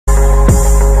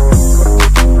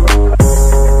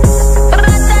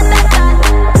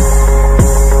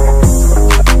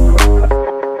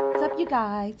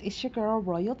guys, it's your girl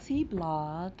Royalty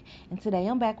Blog, and today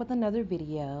I'm back with another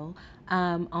video.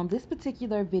 On this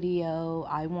particular video,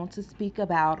 I want to speak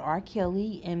about R.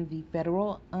 Kelly and the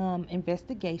federal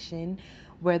investigation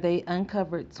where they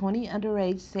uncovered 20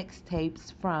 underage sex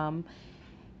tapes from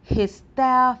his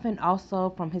staff and also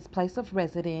from his place of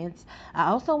residence. I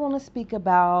also want to speak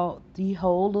about the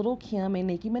whole Lil Kim and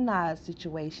Nicki Minaj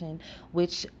situation,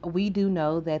 which we do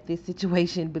know that this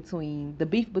situation between the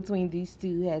beef between these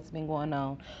two has been going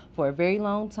on for a very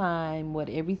long time, what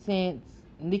ever since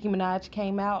Nicki Minaj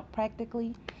came out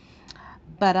practically.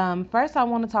 But first I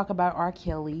want to talk about R.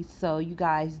 Kelly. So you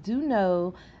guys do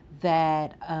know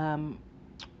that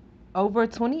over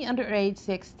 20 underage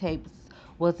sex tapes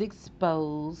was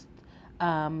exposed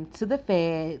to the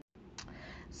Fed.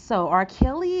 So R.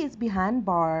 Kelly is behind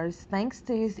bars thanks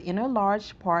to his inner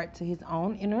large part to his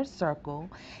own inner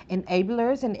circle,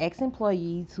 enablers and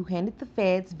ex-employees who handed the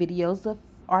feds videos of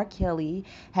R. Kelly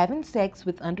having sex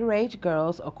with underage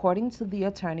girls, according to the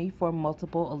attorney for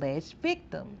multiple alleged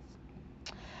victims.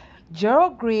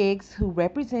 Gerald Griggs, who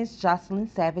represents Jocelyn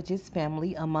Savage's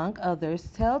family, among others,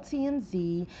 tell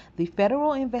TMZ the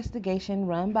federal investigation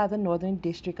run by the Northern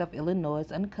District of Illinois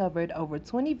uncovered over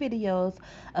 20 videos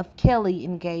of Kelly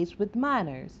engaged with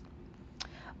minors.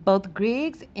 Both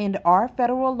Griggs and our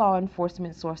federal law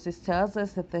enforcement sources tells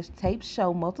us that the tapes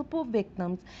show multiple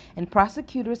victims and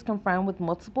prosecutors confirmed with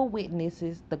multiple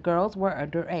witnesses the girls were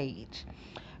underage.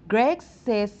 Gregg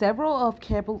says several of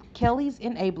Kelly's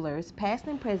enablers, past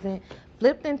and present,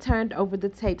 flipped and turned over the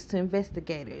tapes to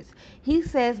investigators. He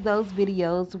says those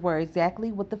videos were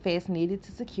exactly what the feds needed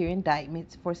to secure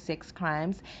indictments for sex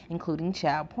crimes, including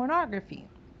child pornography.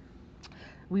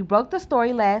 We broke the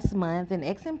story last month. An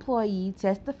ex-employee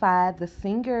testified the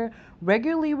singer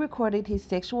regularly recorded his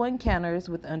sexual encounters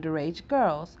with underage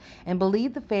girls and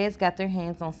believed the feds got their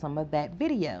hands on some of that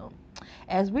video.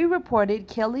 As we reported,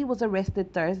 Kelly was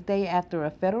arrested Thursday after a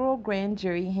federal grand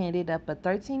jury handed up a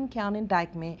 13-count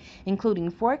indictment, including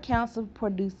 4 counts of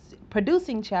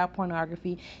producing child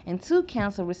pornography and 2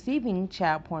 counts of receiving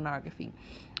child pornography.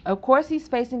 Of course, he's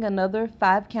facing another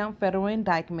 5-count federal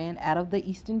indictment out of the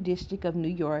Eastern District of New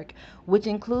York, which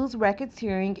includes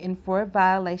racketeering and 4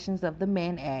 violations of the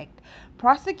Mann Act.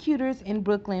 Prosecutors in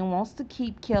Brooklyn wants to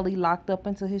keep Kelly locked up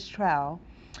until his trial.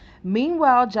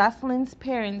 Meanwhile, Jocelyn's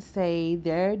parents say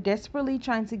they're desperately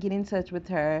trying to get in touch with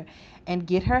her and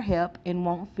get her help and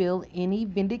won't feel any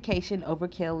vindication over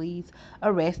Kelly's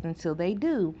arrest until they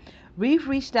do. We've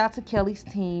reached out to Kelly's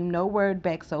team, no word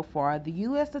back so far. The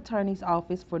U.S. Attorney's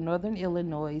Office for Northern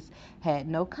Illinois had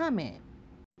no comment.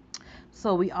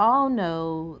 So we all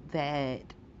know that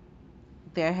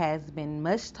there has been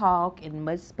much talk and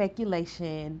much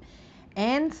speculation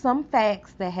and some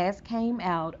facts that has came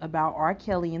out about R.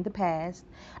 Kelly in the past,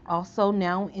 also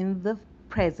now in the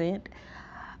present.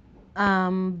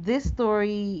 This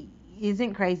story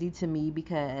isn't crazy to me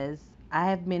because I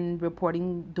have been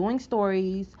doing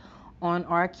stories on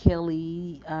R.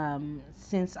 Kelly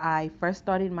since I first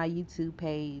started my YouTube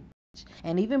page.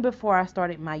 And even before I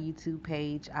started my YouTube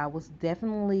page, I was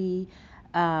definitely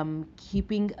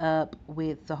keeping up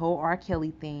with the whole R.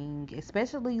 Kelly thing,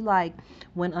 especially like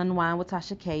when Unwind with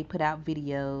Tasha K put out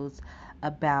videos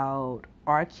about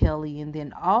R. Kelly, and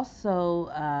then also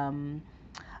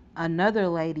another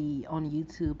lady on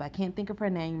YouTube. I can't think of her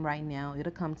name right now.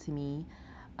 It'll come to me.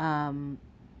 Um,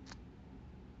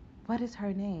 what is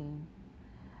her name?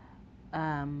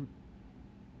 Um,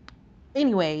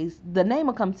 Anyways, the name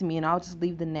will come to me and I'll just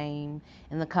leave the name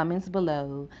in the comments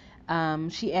below.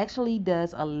 She actually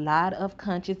does a lot of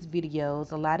conscious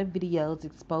videos, a lot of videos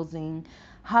exposing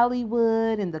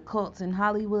Hollywood and the cults in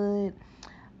Hollywood.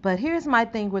 But here's my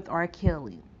thing with R.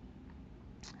 Kelly.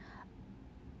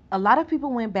 A lot of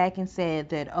people went back and said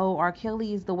that, oh, R.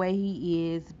 Kelly is the way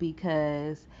he is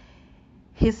because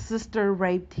his sister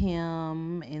raped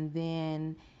him and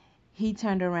then he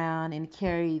turned around and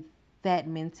carried that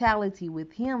mentality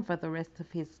with him for the rest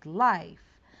of his life.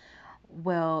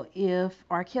 Well, if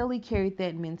R. Kelly carried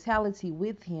that mentality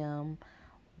with him,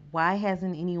 why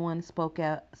hasn't anyone spoke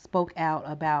out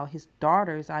about his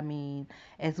daughters? I mean,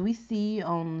 as we see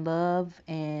on Love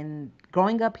and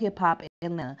Growing Up Hip Hop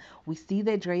Atlanta, we see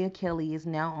that Drea Kelly is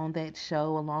now on that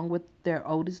show along with their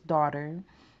oldest daughter.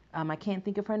 I can't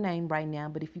think of her name right now,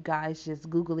 but if you guys just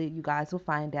Google it, you guys will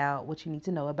find out what you need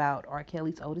to know about R.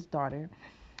 Kelly's oldest daughter.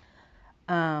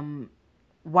 Um,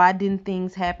 why didn't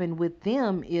things happen with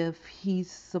them if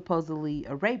he's supposedly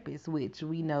a rapist, which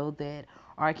we know that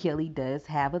R. Kelly does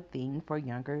have a thing for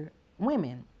younger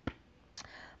women.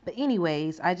 But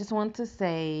anyways, I just want to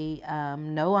say,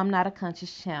 no, I'm not a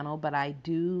conscious channel, but I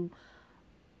do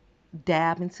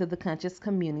dab into the conscious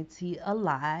community a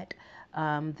lot.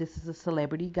 This is a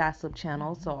celebrity gossip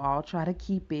channel, so I'll try to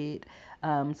keep it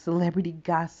celebrity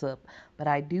gossip. But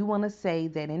I do want to say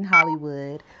that in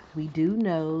Hollywood, we do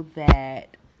know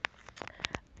that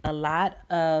a lot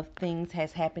of things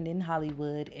has happened in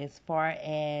Hollywood as far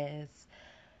as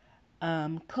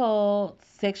cults,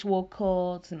 sexual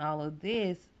cults, and all of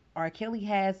this. R. Kelly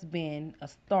has been a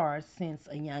star since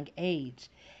a young age.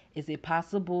 Is it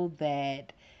possible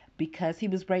that because he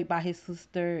was raped by his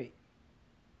sister,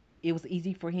 it was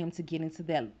easy for him to get into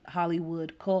that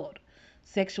Hollywood cult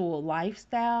sexual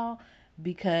lifestyle?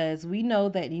 Because we know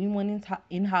that anyone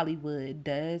in Hollywood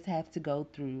does have to go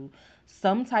through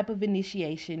some type of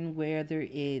initiation, whether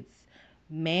it's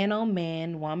man on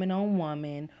man, woman on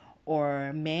woman,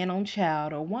 or man on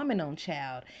child or woman on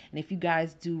child. And if you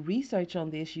guys do research on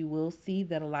this, you will see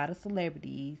that a lot of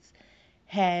celebrities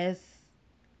has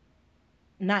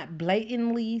not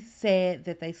blatantly said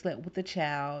that they slept with a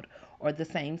child or the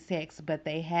same sex, but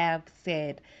they have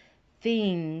said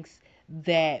things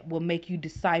that will make you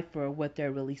decipher what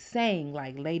they're really saying,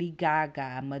 like Lady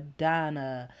Gaga,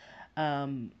 Madonna,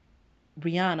 um,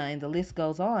 Rihanna, and the list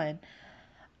goes on.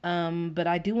 But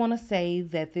I do want to say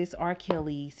that this R.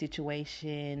 Kelly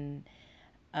situation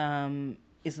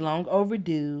is long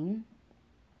overdue.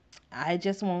 I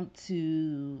just want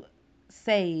to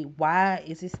say, why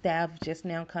is his staff just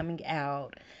now coming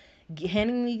out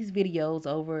handing these videos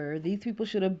over? These people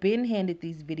should have been handed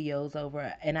these videos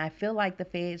over, and I feel like the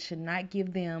feds should not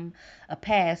give them a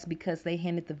pass because they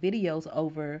handed the videos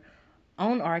over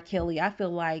on R. Kelly. I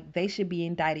feel like they should be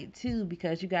indicted too,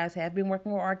 because you guys have been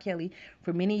working with R. Kelly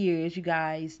for many years. You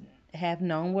guys have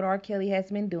known what R. Kelly has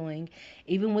been doing,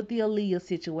 even with the Aaliyah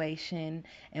situation.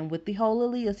 And with the whole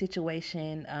Aaliyah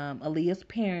situation, Aaliyah's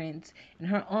parents and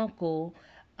her uncle,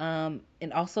 and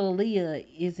also Aaliyah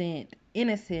isn't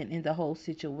innocent in the whole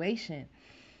situation.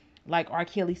 Like R.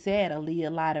 Kelly said,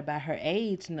 Aaliyah lied about her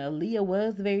age, and Aaliyah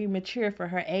was very mature for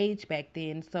her age back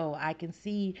then. So I can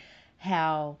see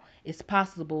how it's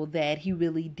possible that he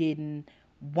really didn't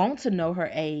want to know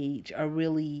her age, or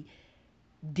really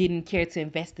didn't care to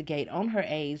investigate on her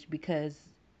age, because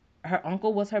her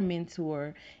uncle was her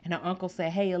mentor, and her uncle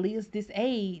said, "Hey, Aaliyah's this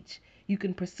age. You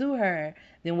can pursue her."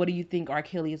 Then what do you think R.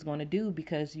 Kelly is going to do?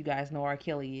 Because you guys know R.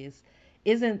 Kelly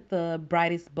isn't the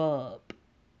brightest bulb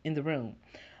in the room.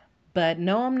 But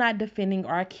no, I'm not defending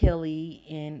R. Kelly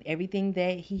in everything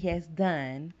that he has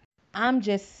done. I'm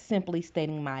just simply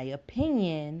stating my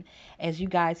opinion, as you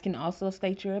guys can also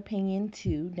state your opinion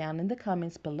too down in the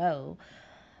comments below.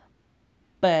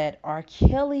 But R.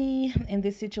 Kelly in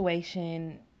this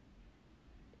situation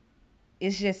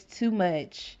is just too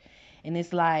much. And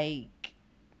it's like,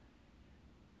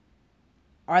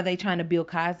 are they trying to Bill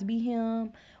Cosby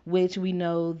him? Which we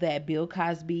know that Bill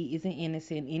Cosby isn't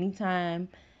innocent. Anytime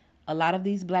a lot of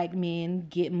these black men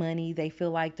get money, they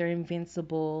feel like they're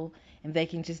invincible and they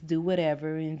can just do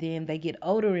whatever. And then they get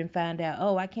older and find out,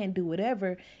 oh, I can't do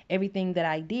whatever. Everything that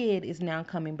I did is now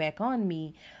coming back on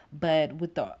me. But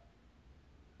with the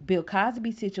Bill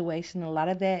Cosby situation, a lot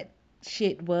of that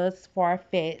shit was far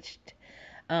fetched.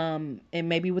 And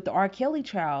maybe with the R. Kelly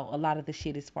trial, a lot of the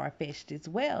shit is far fetched as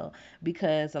well,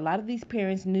 because a lot of these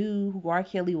parents knew who R.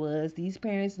 Kelly was. These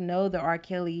parents know that R.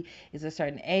 Kelly is a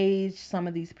certain age. Some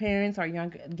of these parents are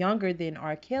younger than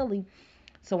R. Kelly.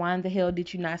 So why in the hell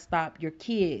did you not stop your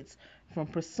kids from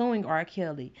pursuing R.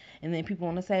 Kelly? And then people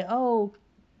want to say, oh,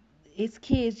 it's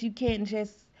kids. You can't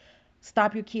just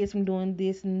stop your kids from doing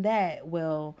this and that.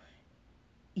 Well,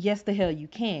 yes, the hell you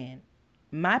can.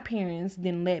 My parents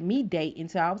didn't let me date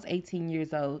until I was 18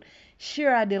 years old.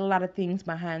 Sure, I did a lot of things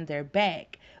behind their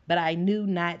back, but I knew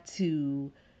not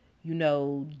to,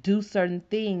 do certain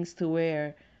things to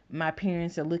where my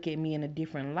parents would look at me in a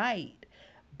different light.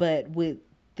 But with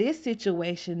this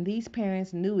situation, these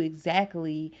parents knew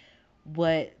exactly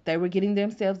what they were getting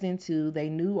themselves into. They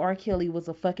knew R. Kelly was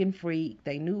a fucking freak.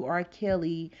 They knew R.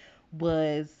 Kelly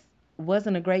was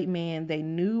wasn't a great man. They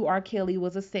knew R. Kelly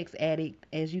was a sex addict,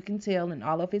 as you can tell in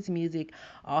all of his music.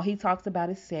 All he talks about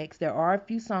is sex. There are a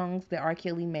few songs that R.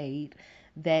 Kelly made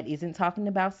that isn't talking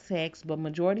about sex, but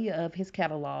majority of his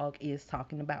catalog is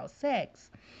talking about sex.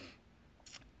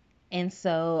 And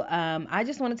so I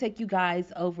just want to take you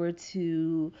guys over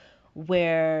to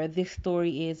where this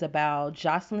story is about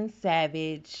Jocelyn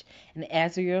Savage and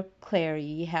Azriel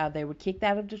Clary, how they were kicked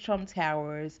out of the Trump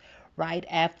Towers right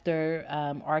after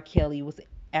R. Kelly was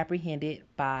apprehended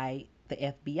by the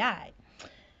FBI.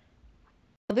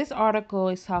 So this article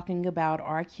is talking about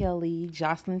R. Kelly,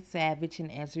 Jocelyn Savage,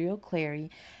 and Azriel Clary.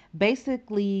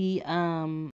 Basically,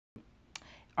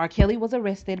 R. Kelly was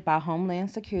arrested by Homeland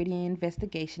Security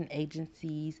investigation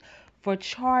agencies for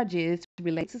charges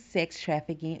related to sex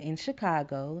trafficking in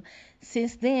Chicago.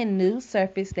 Since then, news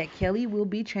surfaced that Kelly will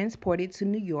be transported to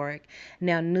New York.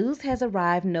 Now, news has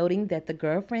arrived noting that the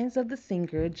girlfriends of the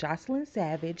singer, Jocelyn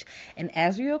Savage and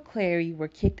Azriel Clary, were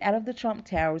kicked out of the Trump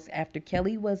Towers after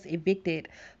Kelly was evicted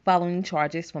following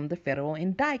charges from the federal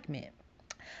indictment.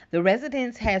 The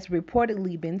residence has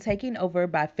reportedly been taken over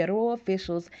by federal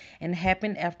officials and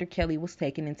happened after Kelly was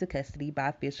taken into custody by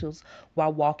officials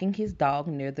while walking his dog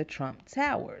near the Trump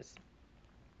Towers.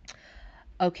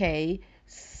 Okay,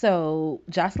 so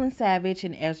Jocelyn Savage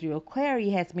and Azriel Clary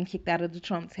has been kicked out of the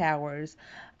Trump Towers.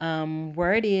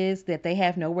 Word is that they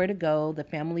have nowhere to go. The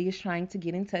family is trying to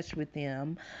get in touch with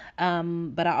them.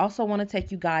 But I also want to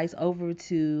take you guys over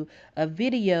to a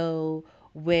video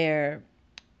where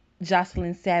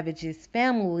Jocelyn Savage's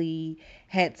family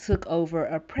had took over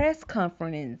a press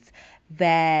conference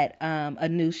that a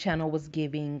news channel was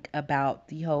giving about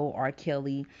the whole R.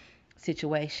 Kelly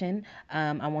situation.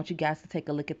 I want you guys to take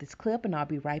a look at this clip, and I'll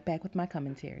be right back with my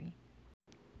commentary.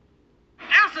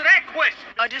 Answer that question.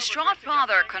 A distraught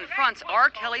father confronts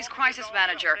R. Kelly's crisis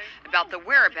manager about the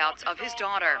whereabouts of his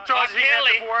daughter. R.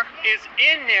 Kelly is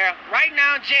in there right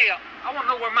now in jail. I want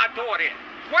to know where my daughter is.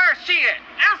 Where is she at?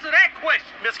 Answer that question.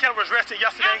 Miss Kelly was arrested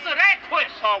yesterday. Answer that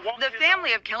question. The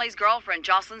family of Kelly's girlfriend,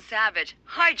 Jocelyn Savage,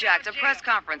 hijacked a press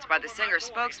conference by the singer's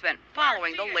spokesman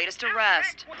following the latest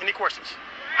arrest. Any questions?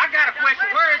 I got a question.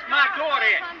 Where is my daughter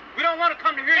at? We don't want to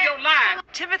come to hear your lies.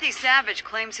 Timothy Savage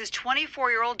claims his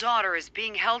 24-year-old daughter is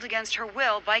being held against her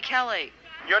will by Kelly.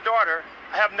 Your daughter,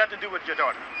 I have nothing to do with your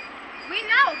daughter. We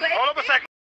know, but... Hold up a second.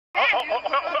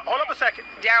 Hold up a second.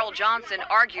 Daryl Johnson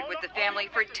argued with the family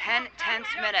for 10 tense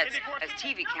minutes as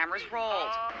TV cameras rolled.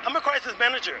 I'm a crisis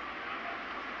manager.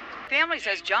 Family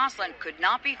says Jocelyn could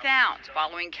not be found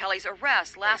following Kelly's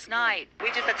arrest last night. We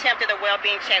just attempted a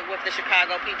well-being check with the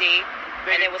Chicago PD,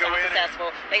 and it was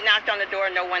unsuccessful. They knocked on the door,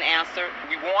 no one answered.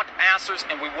 We want answers,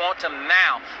 and we want them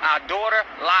now. Our daughter's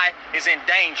life is in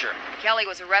danger. Kelly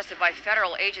was arrested by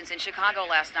federal agents in Chicago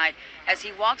last night as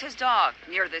he walked his dog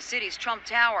near the city's Trump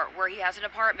Tower, where he has an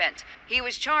apartment. He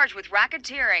was charged with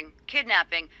racketeering,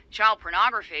 kidnapping, child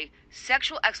pornography,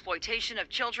 sexual exploitation of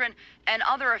children, and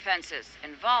other offenses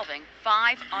involving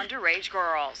 5 underage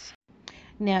girls.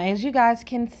 Now, as you guys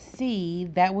can see,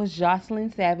 that was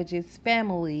Jocelyn Savage's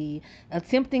family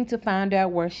attempting to find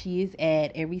out where she is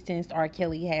at ever since R.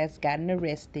 Kelly has gotten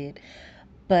arrested.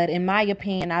 But in my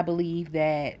opinion, I believe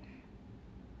that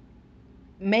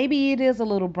maybe it is a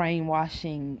little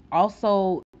brainwashing.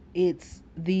 Also, it's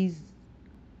these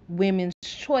women's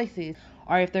choices,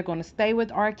 or if they're going to stay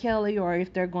with R. Kelly, or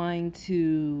if they're going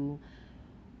to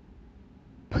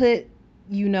put,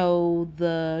 you know,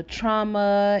 the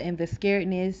trauma and the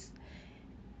scaredness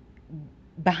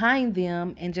behind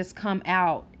them and just come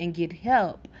out and get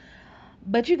help.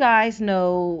 But you guys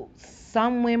know,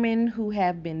 some women who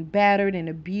have been battered and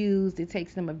abused, it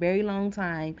takes them a very long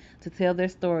time to tell their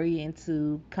story and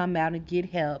to come out and get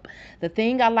help. The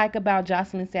thing I like about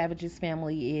Jocelyn Savage's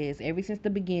family is, ever since the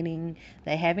beginning,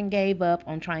 they haven't gave up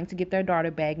on trying to get their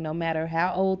daughter back, no matter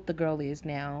how old the girl is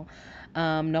now.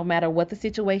 No matter what the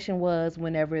situation was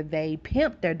whenever they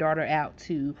pimped their daughter out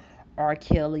to R.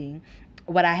 Kelly.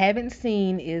 What I haven't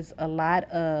seen is a lot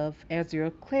of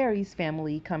Azriel Clary's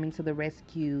family coming to the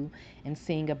rescue and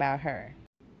seeing about her.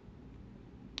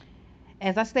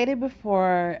 As I stated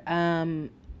before,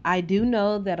 I do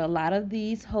know that a lot of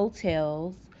these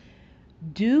hotels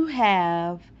do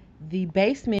have the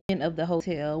basement of the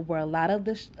hotel where a lot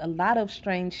of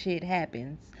strange shit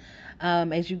happens.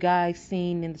 As you guys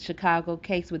seen in the Chicago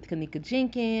case with Kanika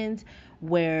Jenkins,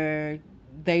 where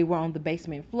they were on the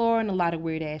basement floor and a lot of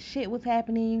weird ass shit was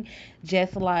happening,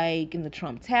 just like in the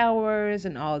Trump Towers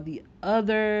and all the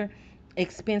other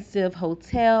expensive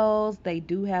hotels. They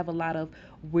do have a lot of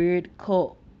weird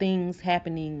cult things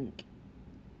happening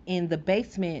in the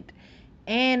basement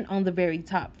and on the very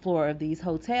top floor of these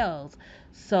hotels.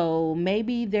 So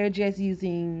maybe they're just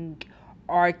using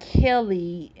R.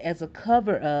 Kelly as a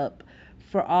cover up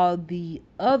for all the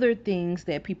other things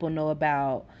that people know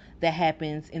about that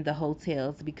happens in the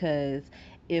hotels. Because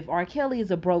if R. Kelly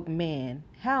is a broke man,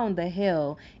 how in the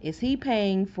hell is he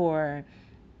paying for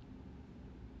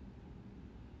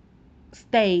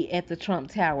stay at the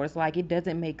Trump Towers? Like, it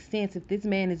doesn't make sense. If this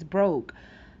man is broke,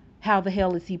 how the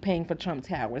hell is he paying for Trump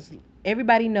Towers?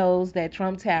 Everybody knows that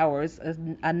Trump Towers,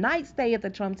 a night stay at the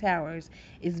Trump Towers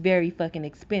is very fucking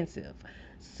expensive.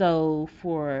 So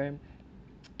for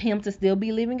him to still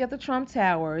be living at the Trump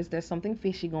Towers, there's something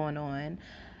fishy going on.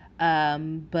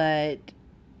 But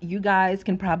you guys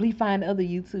can probably find other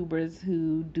YouTubers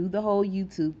who do the whole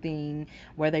YouTube thing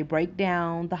where they break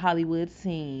down the Hollywood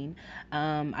scene.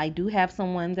 I do have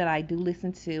someone that I do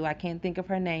listen to. I can't think of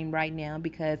her name right now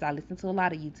because I listen to a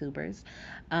lot of YouTubers.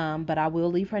 But I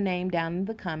will leave her name down in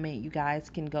the comment. You guys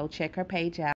can go check her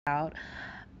page out.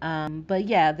 But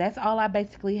yeah, that's all I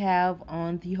basically have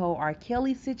on the whole R.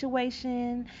 Kelly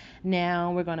situation.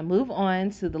 Now we're gonna move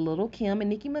on to the Little Kim and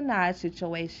Nicki Minaj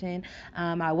situation.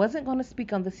 I wasn't gonna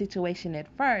speak on the situation at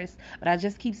first, but I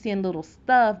just keep seeing little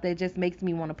stuff that just makes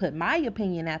me want to put my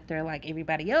opinion out there, like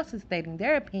everybody else is stating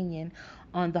their opinion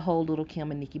on the whole Little Kim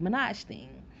and Nicki Minaj thing.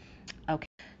 Okay.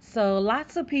 So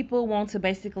lots of people want to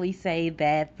basically say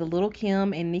that the Little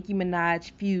Kim and Nicki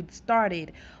Minaj feud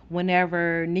started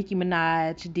whenever Nicki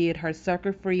Minaj did her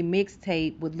Sucker Free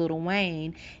mixtape with Lil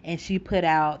Wayne, and she put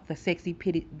out the sexy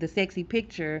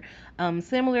picture,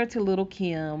 similar to Little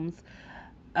Kim's,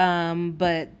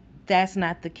 but that's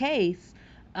not the case.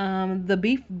 The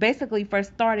beef basically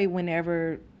first started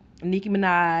whenever Nicki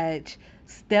Minaj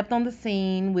stepped on the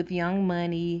scene with Young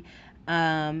Money,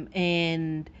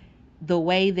 and the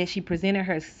way that she presented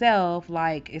herself,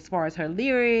 like as far as her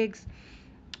lyrics,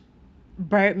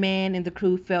 Birdman and the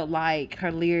crew felt like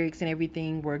her lyrics and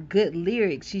everything were good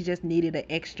lyrics. She just needed an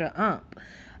extra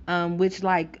which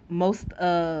like most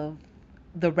of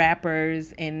the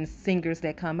rappers and singers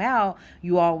that come out,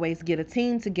 you always get a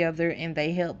team together and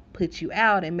they help put you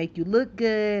out and make you look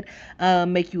good,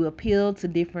 make you appeal to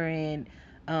different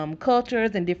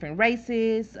cultures and different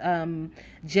races,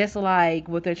 just like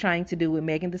what they're trying to do with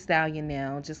Megan Thee Stallion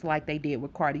now, just like they did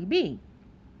with Cardi B.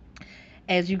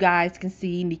 As you guys can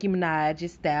see, Nicki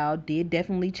Minaj's style did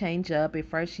definitely change up. At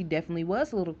first, she definitely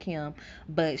was Little Kim,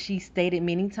 but she stated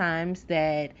many times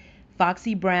that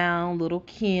Foxy Brown, Little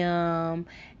Kim,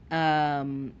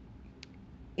 um,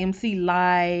 MC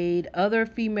Light, other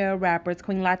female rappers,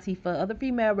 Queen Latifah, other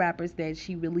female rappers that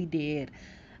she really did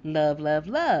love, love,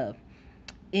 love.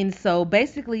 And so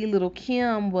basically, Little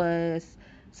Kim was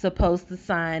supposed to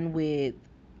sign with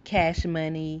Cash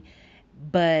Money,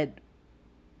 but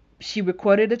she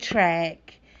recorded a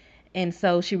track, and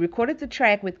so she recorded the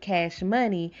track with Cash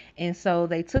Money, and so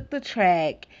they took the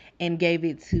track and gave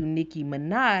it to Nicki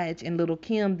Minaj, and Little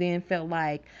Kim then felt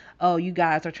like, oh, you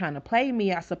guys are trying to play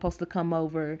me. I'm supposed to come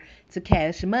over to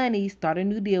Cash Money, start a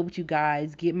new deal with you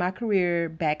guys, get my career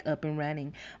back up and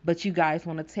running, but you guys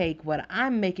want to take what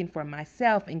I'm making for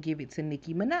myself and give it to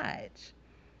Nicki Minaj.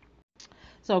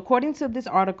 So according to this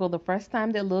article, the first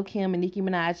time that Lil Kim and Nicki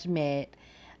Minaj met,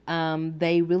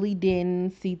 they really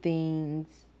didn't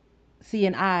see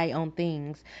an eye on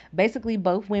things. Basically,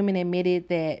 both women admitted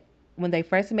that when they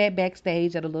first met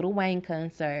backstage at a Lil Wayne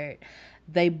concert,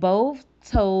 they both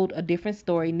told a different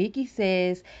story. Nicki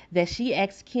says that she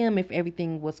asked Kim if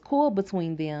everything was cool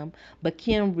between them, but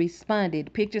Kim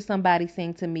responded, picture somebody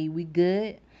saying to me, we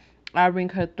good? I wring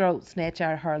her throat, snatch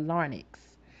out her larynx.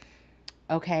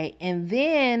 Okay, and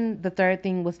then the third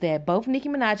thing was that both Nicki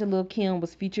Minaj and Lil Kim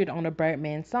was featured on a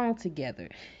Birdman song together.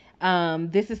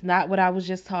 This is not what I was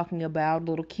just talking about.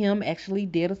 Lil Kim actually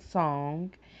did a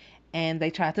song, and they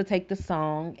tried to take the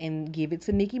song and give it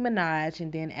to Nicki Minaj,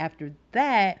 and then after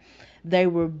that, they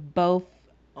were both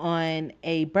on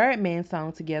a Birdman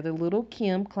song together. Little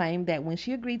Kim claimed that when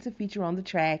she agreed to feature on the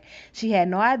track, she had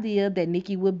no idea that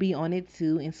Nicki would be on it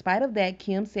too. In spite of that,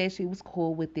 Kim said she was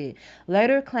cool with it,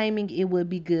 later claiming it would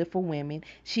be good for women.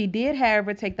 She did,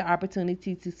 however, take the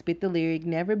opportunity to spit the lyric,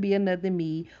 never be another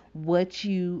me, what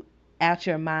you out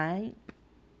your mind.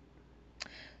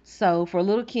 So for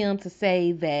Little Kim to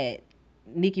say that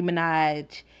Nicki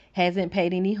Minaj hasn't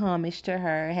paid any homage to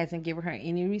her, hasn't given her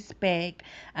any respect.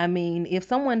 I mean, if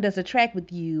someone does a track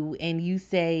with you and you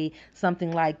say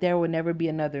something like there will never be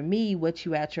another me, what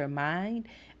you out your mind,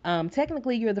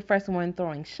 technically you're the first one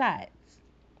throwing shots.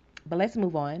 But let's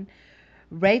move on.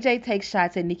 Ray J takes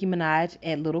shots at Nicki Minaj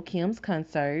at Little Kim's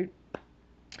concert.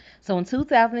 So in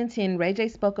 2010, Ray J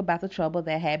spoke about the trouble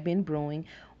that had been brewing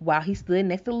while he stood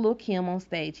next to Lil Kim on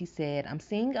stage. He said, I'm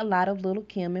seeing a lot of Lil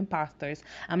Kim imposters.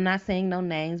 I'm not saying no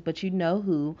names, but you know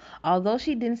who. Although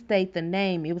she didn't state the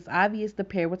name, it was obvious the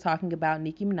pair were talking about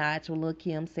Nicki Minaj when Lil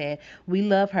Kim said, we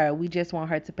love her. We just want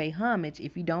her to pay homage.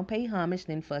 If you don't pay homage,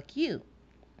 then fuck you.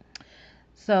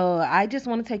 So I just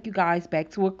want to take you guys back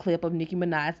to a clip of Nicki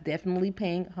Minaj definitely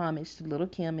paying homage to Little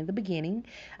Kim in the beginning.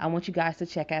 I want you guys to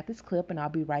check out this clip, and I'll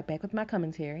be right back with my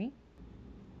commentary.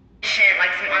 Like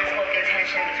some unspoken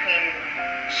tension between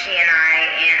she and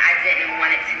I didn't want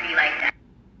it to be like that.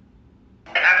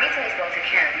 I recently spoke to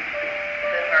Kim for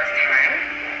the first time,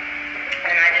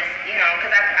 and I just,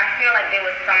 because I feel like there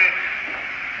was some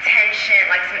tension,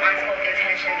 like some unspoken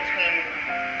tension between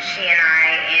she and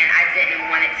I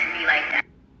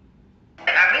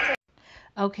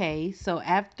Okay, so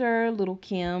after Little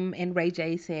Kim and Ray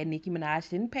J said Nicki Minaj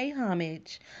didn't pay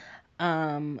homage,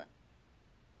 um,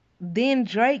 then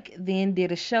Drake then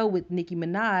did a show with Nicki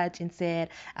Minaj and said,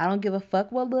 I don't give a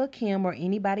fuck what Lil Kim or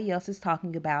anybody else is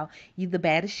talking about. You the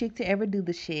baddest chick to ever do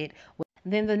the shit.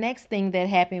 Then the next thing that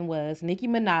happened was Nicki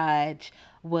Minaj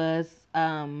was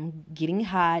getting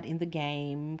hot in the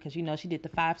game because you know she did the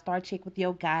 5 star chick with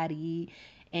Yo Gotti,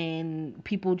 and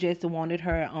people just wanted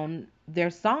her on their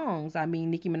songs. I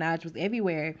mean, Nicki Minaj was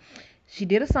everywhere. She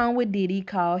did a song with Diddy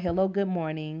called "Hello Good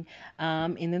Morning,"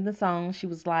 and in the song she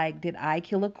was like, "Did I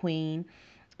kill a queen?"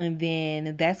 And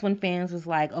then that's when fans was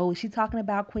like, "Oh, is she talking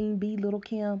about Queen B, Little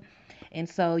Kim?" And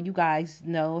so you guys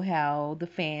know how the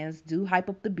fans do hype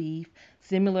up the beef,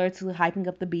 similar to hyping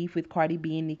up the beef with Cardi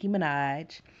B and Nicki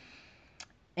Minaj.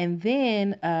 And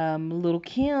then Little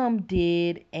Kim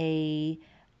did a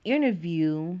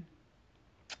interview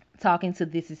talking to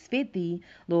This Is 50.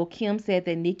 Lil Kim said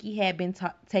that Nicki had been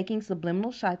taking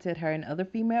subliminal shots at her and other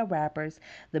female rappers.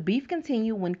 The beef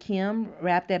continued when Kim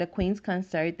rapped at a Queen's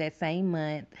concert that same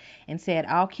month and said,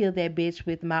 I'll kill that bitch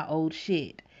with my old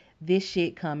shit. This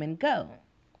shit come and go.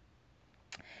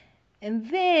 And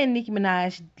then Nicki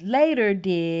Minaj later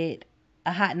did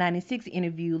a Hot 96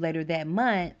 interview later that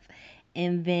month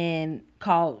and then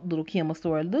called Little Kim a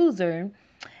sore loser.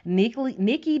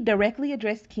 Nicki directly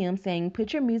addressed Kim saying,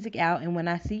 put your music out and when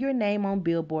I see your name on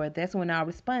Billboard, that's when I'll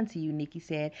respond to you, Nicki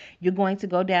said. You're going to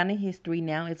go down in history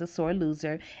now as a sore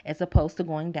loser as opposed to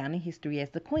going down in history as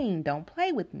the queen. Don't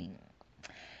play with me.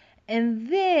 And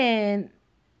then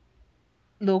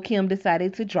Lil Kim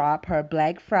decided to drop her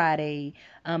Black Friday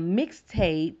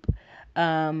mixtape.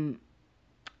 Um,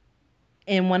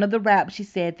 in one of the raps, she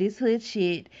said, this hood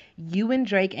shit, you and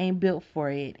Drake ain't built for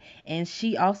it. And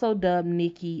she also dubbed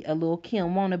Nicki a Lil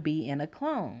Kim wannabe and a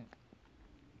clone.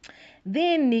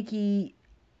 Then Nicki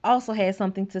also had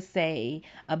something to say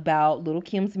about Lil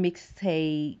Kim's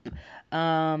mixtape.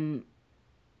 Um,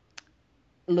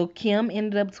 Lil Kim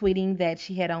ended up tweeting that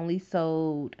she had only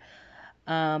sold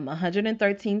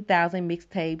 113,000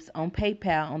 mixtapes on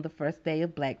PayPal on the first day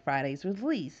of Black Friday's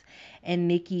release. And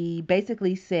Nicki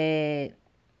basically said,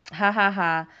 ha ha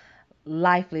ha,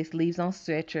 lifeless, leaves on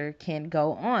stretcher, can't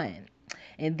go on.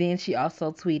 And then she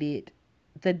also tweeted,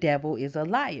 the devil is a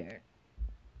liar.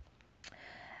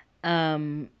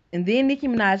 And then Nicki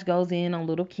Minaj goes in on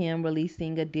Little Kim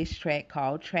releasing a diss track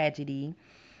called Tragedy.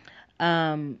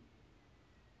 Um,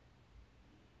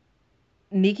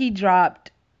 Nicki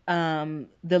dropped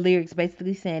the lyrics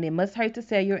basically saying it must hurt to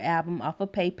sell your album off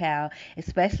of PayPal,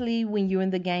 especially when you're in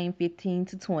the game 15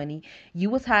 to 20. You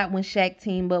was hot when Shaq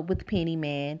teamed up with Penny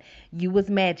Man. You was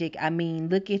magic. I mean,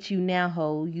 look at you now,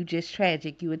 ho. You just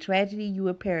tragic. You a tragedy, you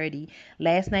a parody.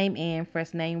 Last name Ann,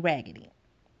 first name Raggedy.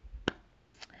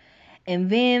 And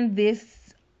then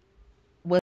this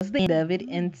was the end of it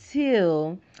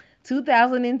until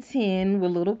 2010 where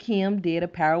Little Kim did a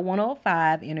Power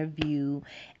 105 interview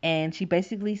and she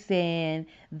basically said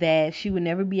that she would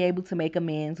never be able to make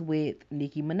amends with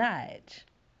Nicki Minaj.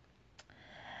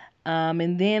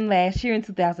 And then last year in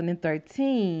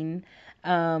 2013,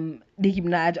 Nicki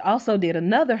Minaj also did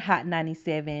another Hot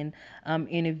 97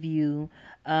 interview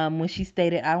when she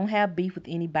stated, I don't have beef with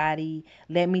anybody.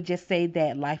 Let me just say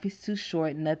that life is too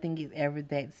short. Nothing is ever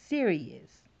that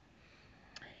serious.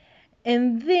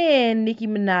 And then Nicki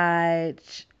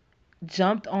Minaj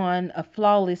jumped on a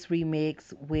Flawless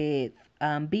remix with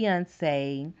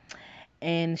Beyonce,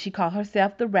 and she called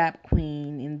herself the rap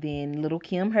queen. And then Little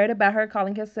Kim heard about her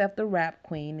calling herself the rap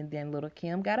queen, and then Little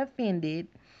Kim got offended.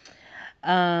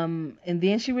 And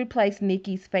then she replaced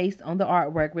Nicki's face on the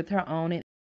artwork with her own and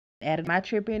added, am I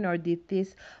tripping or did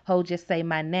this hoe just say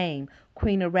my name?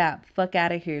 Queen of rap, fuck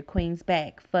out of here. Queen's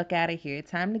back, fuck out of here.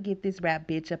 Time to get this rap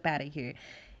bitch up out of here.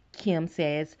 Kim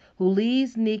says, who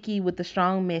leaves Nicki with a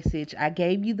strong message. I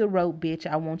gave you the rope, bitch.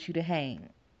 I want you to hang.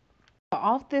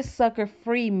 Off this sucker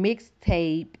free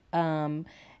mixtape,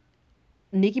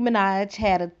 Nicki Minaj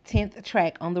had a 10th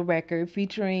track on the record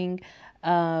featuring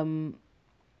um,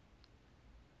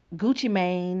 Gucci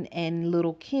Mane and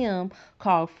Little Kim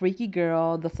called Freaky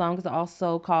Girl. The song is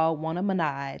also called Wanna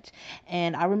Minaj.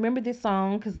 And I remember this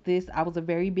song because I was a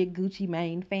very big Gucci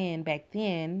Mane fan back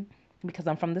then because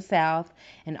I'm from the South.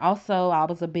 And also I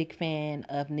was a big fan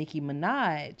of Nicki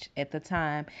Minaj at the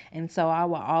time. And so I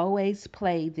will always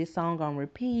play this song on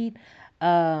repeat.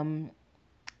 And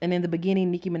in the beginning,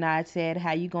 Nicki Minaj said,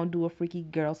 how you gonna do a Freaky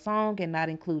Girl song and not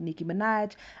include Nicki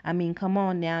Minaj? I mean, come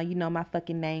on now, you know my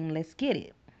fucking name, let's get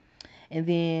it. And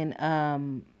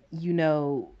then, you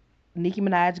know, Nicki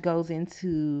Minaj goes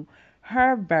into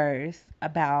her verse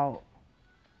about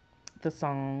the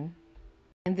song.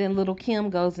 And then Little Kim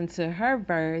goes into her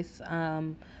verse,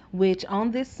 which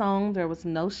on this song there was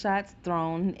no shots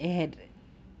thrown. It had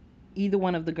either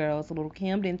one of the girls. Little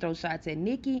Kim didn't throw shots at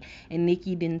Nicki, and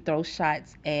Nicki didn't throw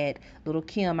shots at Little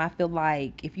Kim. I feel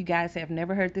like if you guys have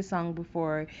never heard this song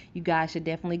before, you guys should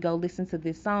definitely go listen to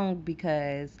this song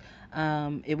because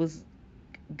it was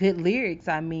good lyrics.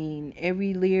 I mean,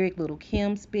 every lyric Little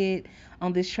Kim spit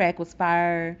on this track was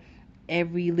fire.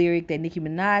 Every lyric that Nicki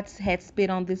Minaj had spit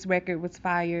on this record was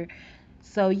fire.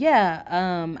 So yeah,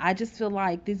 I just feel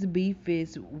like this beef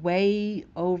is way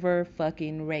over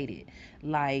fucking rated.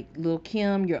 Like Lil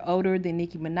Kim, you're older than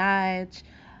Nicki Minaj.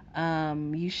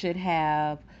 You should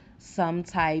have some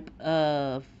type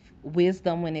of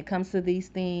wisdom when it comes to these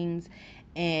things.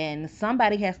 And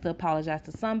somebody has to apologize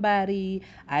to somebody.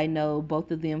 I know both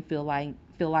of them feel like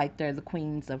they're the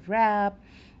queens of rap,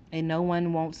 and no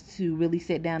one wants to really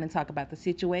sit down and talk about the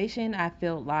situation. I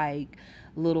felt like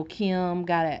Little Kim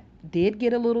did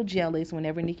get a little jealous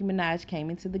whenever Nicki Minaj came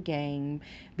into the game,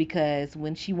 because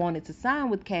when she wanted to sign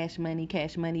with Cash Money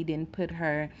didn't put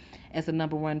her as a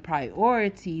number one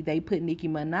priority. They put Nicki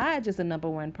Minaj as a number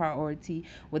one priority.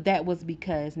 Well, that was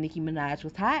because Nicki Minaj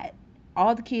was hot.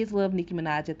 All the kids loved Nicki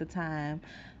Minaj at the time.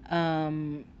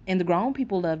 And the grown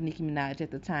people loved Nicki Minaj at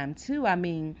the time too. I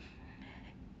mean,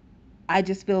 I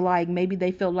just feel like maybe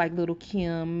they felt like Little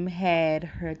Kim had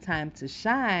her time to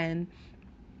shine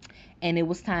and it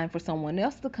was time for someone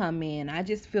else to come in. I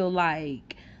just feel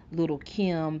like Little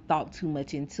Kim thought too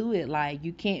much into it. Like,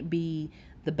 you can't be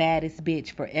the baddest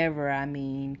bitch forever. I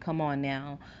mean, come on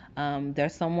now.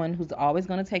 There's someone who's always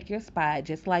going to take your spot,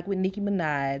 just like with Nicki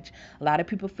Minaj. A lot of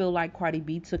people feel like Cardi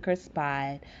B took her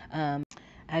spot.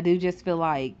 I do just feel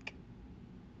like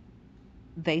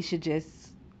they should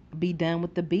just be done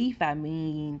with the beef. I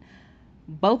mean,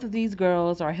 both of these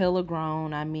girls are hella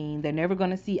grown. I mean, they're never going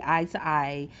to see eye to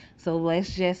eye. So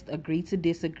let's just agree to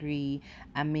disagree.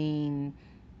 I mean,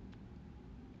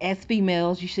 as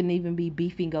females, you shouldn't even be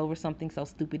beefing over something so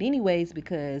stupid, anyways,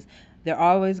 because they're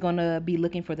always going to be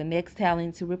looking for the next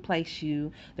talent to replace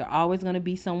you. They're always going to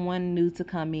be someone new to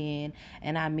come in.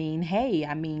 And I mean, hey,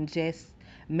 I mean, just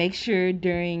make sure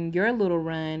during your little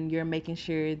run, you're making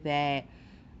sure that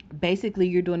basically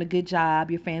you're doing a good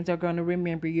job. Your fans are going to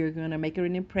remember you. You're going to make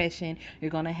an impression. You're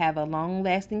going to have a long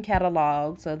lasting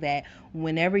catalog so that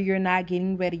whenever you're not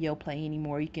getting radio play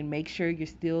anymore, you can make sure you're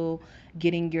still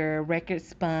getting your record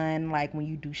spun, like when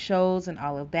you do shows and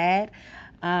all of that.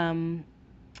 um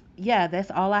yeah, that's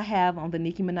all I have on the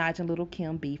Nicki Minaj and Little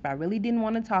Kim beef. I really didn't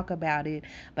want to talk about it,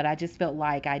 but I just felt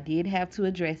like I did have to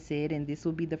address it, and this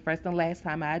will be the first and last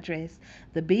time I address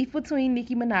the beef between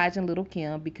Nicki Minaj and Little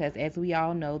Kim, because as we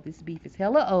all know, this beef is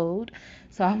hella old.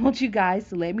 So I want you guys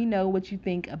to let me know what you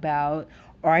think about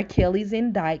R.Kelly's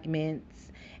indictments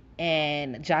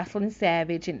and Jocelyn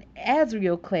Savage and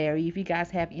Azriel Clary. If you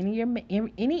guys have any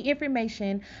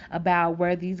information about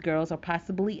where these girls are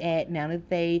possibly at now that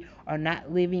they are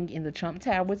not living in the Trump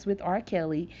Towers with R.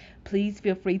 Kelly, please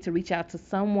feel free to reach out to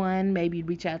someone. Maybe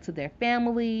reach out to their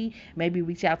family. Maybe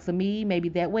reach out to me. Maybe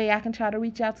that way I can try to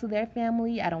reach out to their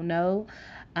family. I don't know.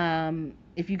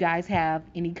 If you guys have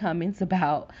any comments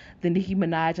about the Nicki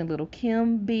Minaj and Little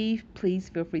Kim beef, please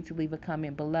feel free to leave a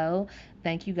comment below.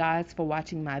 Thank you guys for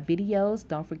watching my videos.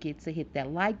 Don't forget to hit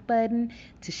that like button,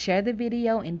 to share the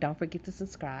video, and don't forget to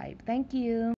subscribe. Thank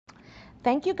you.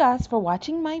 Thank you guys for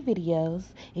watching my videos.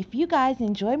 If you guys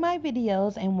enjoy my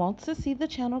videos and want to see the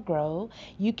channel grow,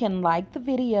 you can like the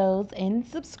videos and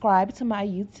subscribe to my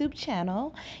YouTube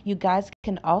channel. You guys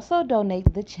can also donate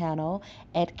to the channel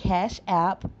at Cash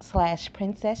App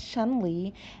 /Princess Chun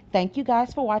Li. Thank you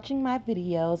guys for watching my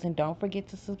videos, and don't forget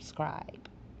to subscribe.